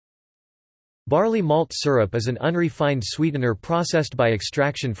Barley malt syrup is an unrefined sweetener processed by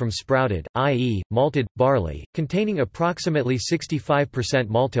extraction from sprouted, i.e., malted, barley, containing approximately 65%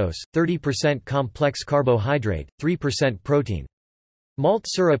 maltose, 30% complex carbohydrate, 3% protein. Malt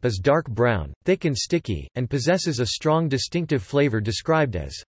syrup is dark brown, thick and sticky, and possesses a strong distinctive flavor described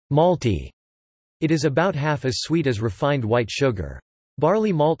as malty. It is about half as sweet as refined white sugar.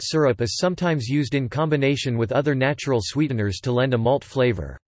 Barley malt syrup is sometimes used in combination with other natural sweeteners to lend a malt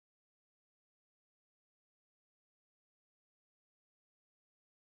flavor.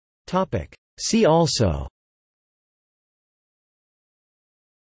 See also: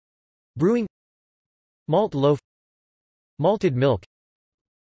 brewing, malt loaf, malted milk,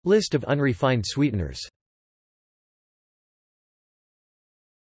 list of unrefined sweeteners.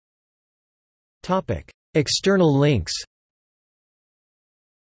 External links: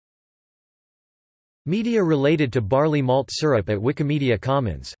 media related to barley malt syrup at Wikimedia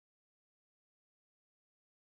Commons.